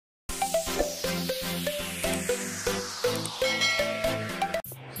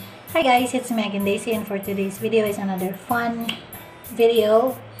Hi guys, it's Megan Daisy, and for today's video is another fun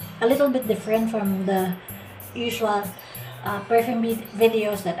video, a little bit different from the usual perfume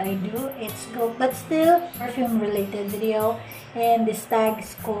videos that I do. But still perfume related video, and this tag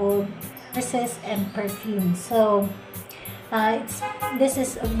is called Verses and Perfumes. So this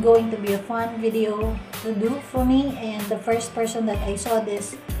is going to be a fun video to do for me, and the first person that I saw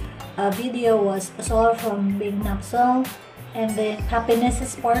this video was Sol from Big Napsol, and then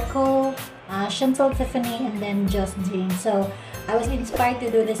happinessSparkles, Chantal Tiffany, and then Just Jane. So I was inspired to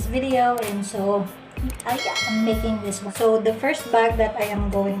do this video, and so I'm making this one. So the first bag that I am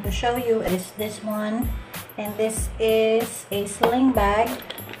going to show you is this one, and this is a sling bag,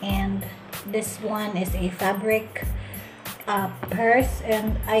 and this one is a fabric purse,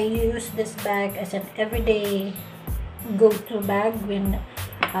 and I use this bag as an everyday go-to bag when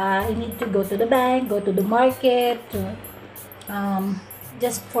I need to go to the bank, go to the market,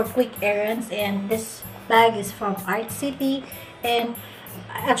 just for quick errands. And this bag is from Art City, and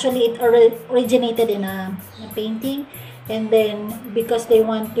actually it originated in a painting, and then because they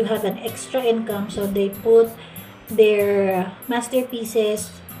want to have an extra income, so they put their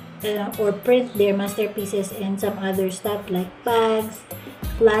masterpieces or print their masterpieces in some other stuff like bags,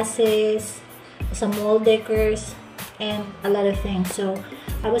 glasses, some wall decors, and a lot of things. So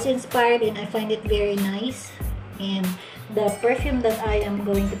I was inspired and I find it very nice. And the perfume that I am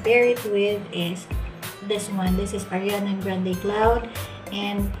going to pair it with is this one. This is Ariana Grande Cloud,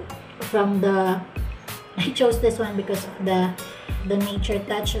 and I chose this one because of the nature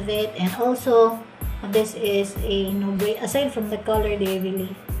touch of it, and also this is a no-brainer. Aside from the color, they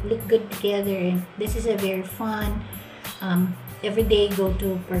really look good together, and this is a very fun everyday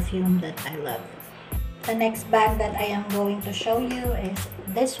go-to perfume that I love. The next bag that I am going to show you is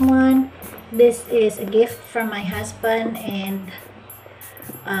this one. This is a gift from my husband, and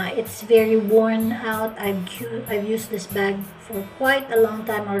it's very worn out. I've used this bag for quite a long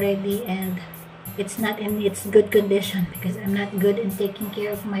time already, and it's not in its good condition because I'm not good in taking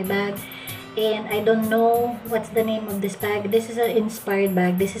care of my bag, and I don't know what's the name of this bag. This is an inspired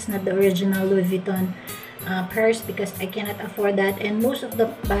bag. This is not the original Louis Vuitton purse because I cannot afford that, and most of the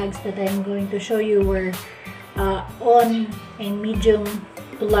bags that I'm going to show you were on a medium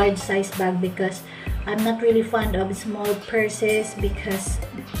to large size bag because I'm not really fond of small purses because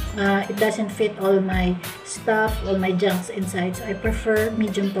it doesn't fit all my stuff, all my junks inside. So I prefer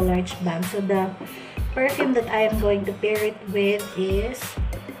medium to large bags. So the perfume that I am going to pair it with is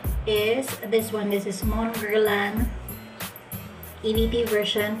this one. This is Mon Guerlain EDT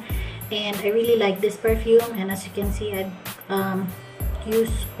version, and I really like this perfume, and as you can see, I've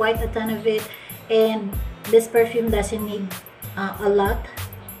used quite a ton of it, and this perfume doesn't need a lot,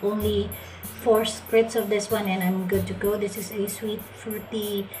 only 4 spritz of this one, and I'm good to go. This is a sweet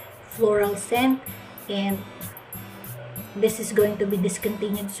fruity floral scent, and this is going to be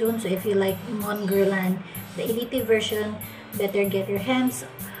discontinued soon. So if you like Mon Guerlain, the EDT version, better get your hands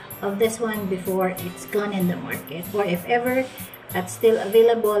of this one before it's gone in the market, or if ever it's still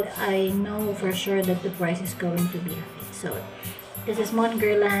available, I know for sure that the price is going to be high. So this is Mon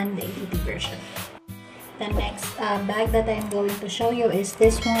Guerlain, the EDT version. The next bag that I'm going to show you is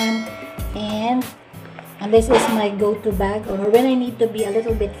this one, and this is my go-to bag, or when I need to be a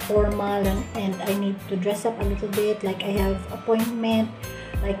little bit formal and I need to dress up a little bit, like I have appointment,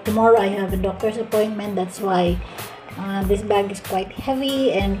 like tomorrow I have a doctor's appointment. That's why this bag is quite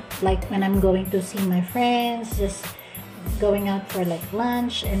heavy, and like when I'm going to see my friends, just going out for like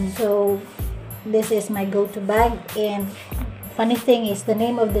lunch, and so this is my go-to bag. And funny thing is, the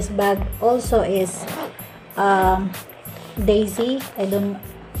name of this bag also is Daisy.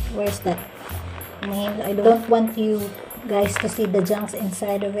 Where's that name? I don't want you guys to see the junks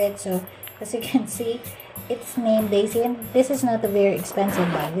inside of it. So as you can see, it's named Daisy, and this is not a very expensive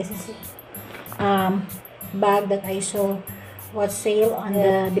bag. This is bag that I saw was sale on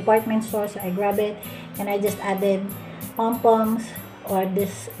the department store, so I grabbed it, and I just added pom-poms or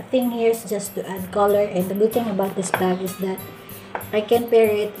this thing here is just to add color. And the good thing about this bag is that I can pair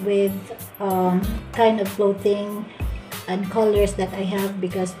it with kind of clothing and colors that I have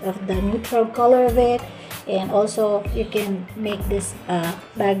because of the neutral color of it. And also you can make this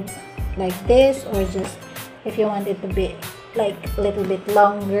bag like this, or just if you want it to be like a little bit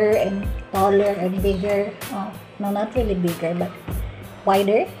longer and taller and bigger. No, not really bigger, but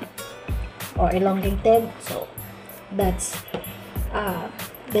wider or elongated. So that's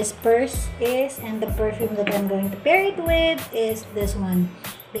this purse is, and the perfume that I'm going to pair it with is this one,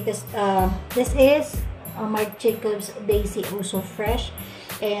 because this is Marc Jacobs Daisy Oh So Fresh,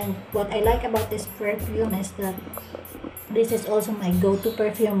 And what I like about this perfume is that This is also my go-to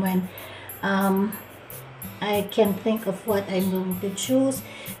perfume when I can't think of what I'm going to choose.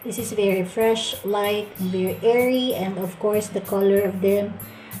 This is very fresh, light, and very airy, and of course the color of them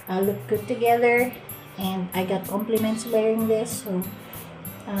look good together, and I got compliments wearing this. So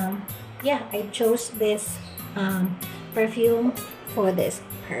yeah, I chose this perfume for this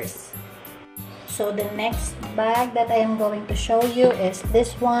purse. So the next bag that I am going to show you is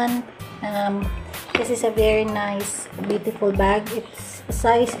this one. This is a very nice, beautiful bag. Its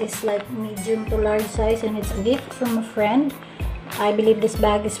size is like medium to large size, and it's a gift from a friend. I believe this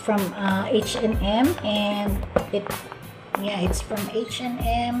bag is from H&M, and it's from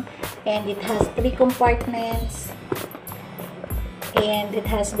H&M, and it has 3 compartments, and it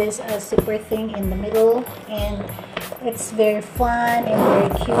has this zipper thing in the middle, and it's very fun and very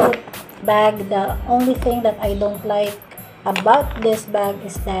cute bag. The only thing that I don't like about this bag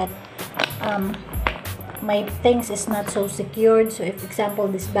is that my things is not so secured. So if example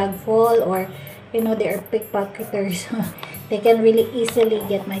this bag fall, or you know, they are pickpocketers, they can really easily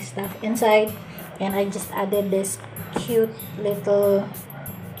get my stuff inside. And I just added this cute little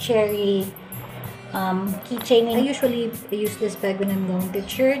cherry keychain. I usually use this bag when I'm going to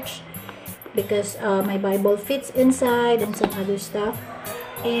church because my Bible fits inside and some other stuff.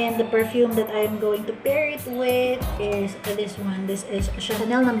 And the perfume that I'm going to pair it with is this one. This is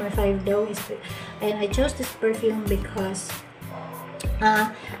Chanel number 5 though, and I chose this perfume because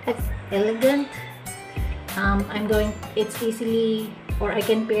it's elegant. It's easily, or I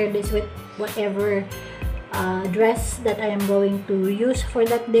can pair this with whatever dress that I am going to use for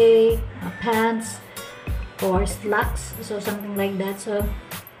that day, pants or slacks, so something like that. So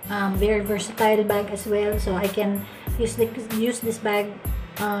very versatile bag as well, so I can use this bag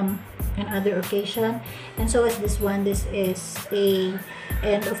on other occasion. And so is this one. This is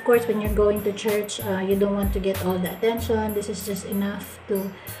and of course when you're going to church, you don't want to get all the attention. This is just enough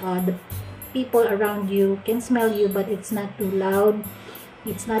to the people around you can smell you, but it's not too loud,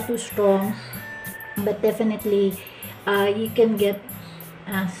 it's not too strong, but definitely you can get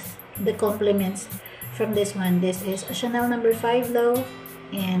the compliments from this one. This is a Chanel number 5 though,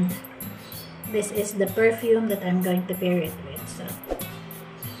 and this is the perfume that I'm going to pair it with. So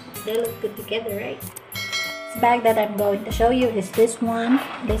they look good together, right? This bag that I'm going to show you is this one.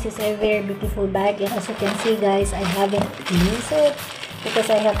 This is a very beautiful bag, and as you can see guys, I haven't used it because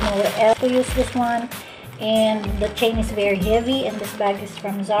I have nowhere else to use this one. And the chain is very heavy, and this bag is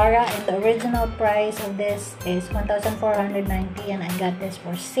from Zara, and the original price of this is 1,490, and I got this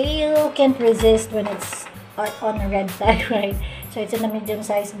for sale. Can't resist when it's on a red tag, right? So it's in a medium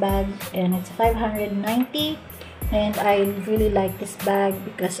size bag, and it's 590. And I really like this bag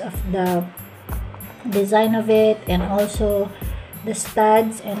because of the design of it, and also the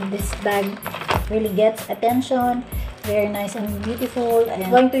studs, and this bag really gets attention. Very nice and beautiful. And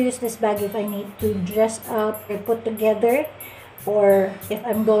I'm going to use this bag if I need to dress up or put together, or if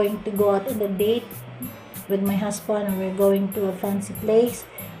I'm going to go out on a date with my husband, or we're going to a fancy place.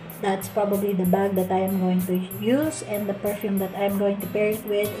 That's probably the bag that I am going to use. And the perfume that I'm going to pair it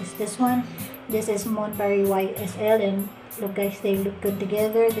with is this one. This is Mon Paris YSL, and look guys, they look good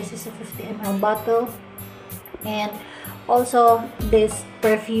together. This is a 50 ml bottle, and also this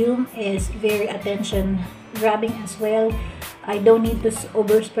perfume is very attention grabbing as well. I don't need to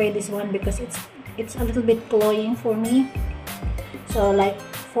overspray this one because it's a little bit cloying for me. So like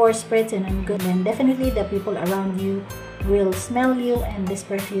 4 sprays and I'm good. And definitely the people around you will smell you, and this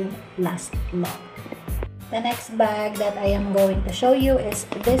perfume lasts long. The next bag that I am going to show you is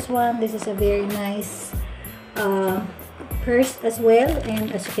this one. This is a very nice purse as well,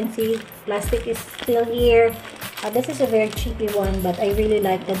 and as you can see, plastic is still here. This is a very cheapy one, but I really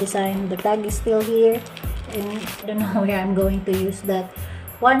like the design. The tag is still here, and I don't know where I'm going to use that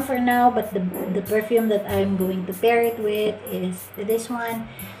one for now, but the perfume that I'm going to pair it with is this one.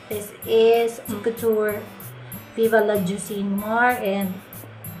 This is Couture Viva la Juicy Noir, and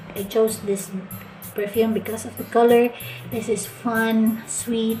I chose this perfume because of the color. This is fun,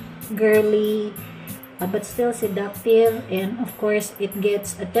 sweet, girly, but still seductive, and of course it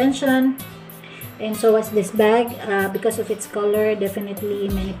gets attention. And so as this bag, because of its color, definitely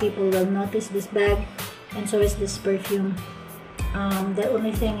many people will notice this bag, and so is this perfume. The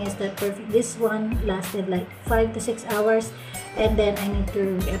only thing is that this one lasted like 5 to 6 hours, and then I need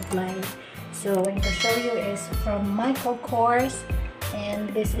to reapply. So what I'm going to show you is from Michael Kors, and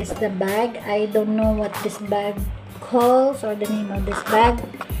this is the bag. I don't know what this bag calls or the name of this bag,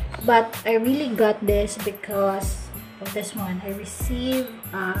 but I really got this because of this one. I received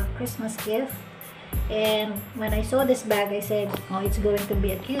a Christmas gift, And when I saw this bag, I said, oh, it's going to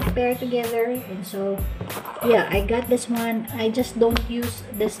be a cute pair together. And so yeah, I got this one. I just don't use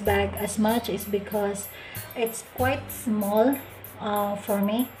this bag as much. It's because it's quite small for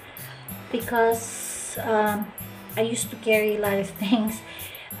me, because I used to carry a lot of things,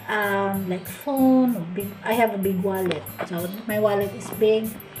 like phone, I have a big wallet, so my wallet is big,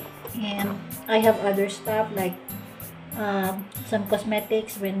 and I have other stuff like some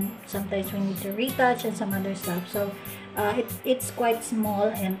cosmetics when sometimes we need to retouch, and some other stuff. So it's quite small,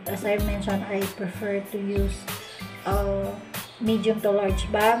 and as I mentioned, I prefer to use a medium to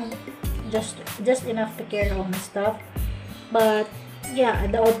large bag, just enough to carry all my stuff. But yeah,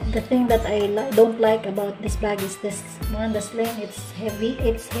 the thing that I don't like about this bag is this one, the sling. It's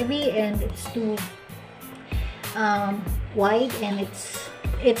heavy and it's too wide, and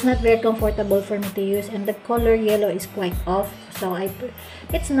it's not very comfortable for me to use, and the color yellow is quite off. So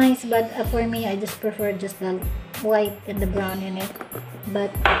it's nice, but for me, I just prefer just the white and the brown in it,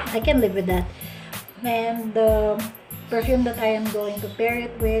 but I can live with that. And the perfume that I am going to pair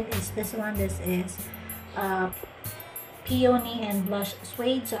it with is this one. This is Peony and Blush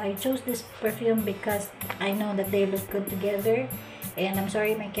Suede. So I chose this perfume because I know that they look good together. And I'm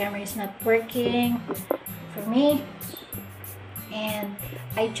sorry, my camera is not working for me. And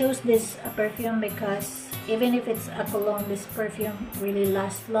I chose this perfume because even if it's a cologne, this perfume really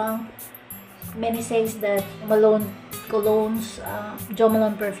lasts long. Many says that Malone colognes, Jo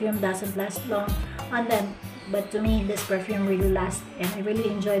Malone perfume doesn't last long on them, but to me this perfume really lasts, and I really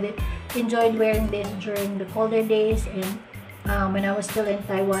enjoyed wearing this during the colder days. And when I was still in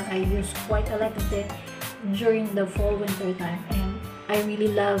Taiwan, I used quite a lot of it during the fall winter time, and I really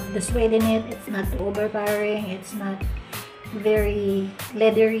love the suede in it. It's not too overpowering, it's not very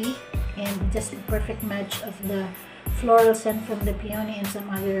leathery, and just the perfect match of the floral scent from the peony and some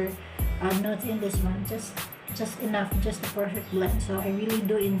other notes in this one. Just enough, just the perfect blend. So I really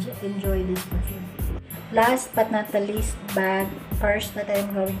do enjoy this perfume. Last but not the least, purse that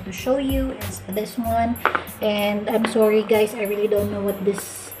I'm going to show you is this one. And I'm sorry guys, I really don't know what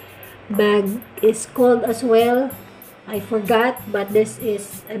this bag is called as well. I forgot, but this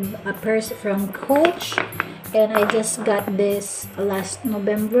is a purse from Coach, and I just got this last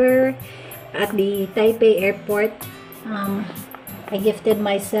November at the Taipei airport. I gifted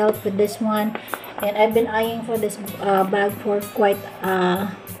myself with this one, and I've been eyeing for this bag for quite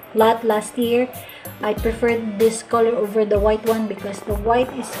a lot last year. I preferred this color over the white one because the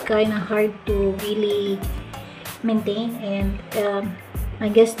white is kind of hard to really maintain, and I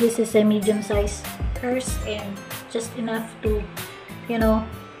guess this is a medium-sized purse and just enough to, you know,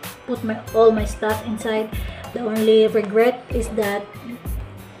 put all my stuff inside. The only regret is that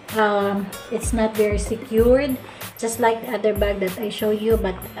it's not very secured, just like the other bag that I show you,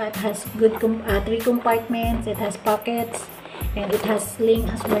 but it has good 3 compartments, it has pockets, and it has sling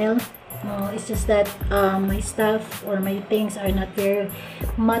as well. It's just that my stuff or my things are not very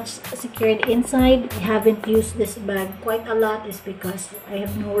much secured inside. I haven't used this bag quite a lot, is because I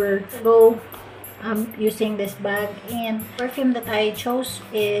have nowhere to go. I'm using this bag. And perfume that I chose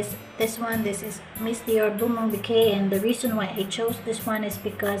is this one. This is Miss Dior Blue Moon Bouquet, and the reason why I chose this one is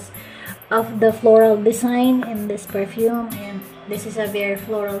because of the floral design in this perfume. And this is a very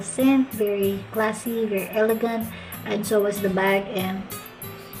floral scent, very classy, very elegant, and so was the bag. And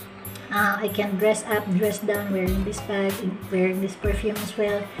I can dress up, dress down wearing this bag, wearing this perfume as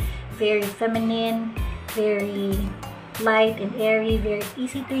well. Very feminine, very light and airy, very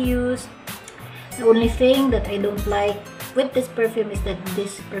easy to use. The only thing that I don't like with this perfume is that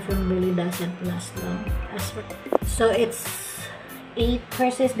this perfume really doesn't last long. So it's 8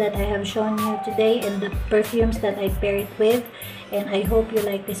 purses that I have shown you today, and the perfumes that I pair it with. And I hope you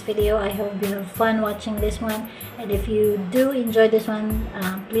like this video. I hope you have fun watching this one, and if you do enjoy this one,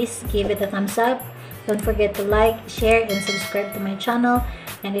 please give it a thumbs up. Don't forget to like, share, and subscribe to my channel.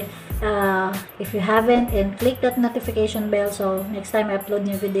 And if you haven't, and click that notification bell so next time I upload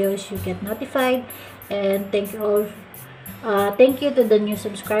new videos you get notified. And thank you all. Thank you to the new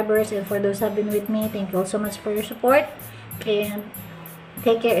subscribers, and for those who have been with me, thank you all so much for your support. And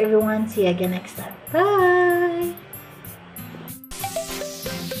take care everyone. See you again next time. Bye.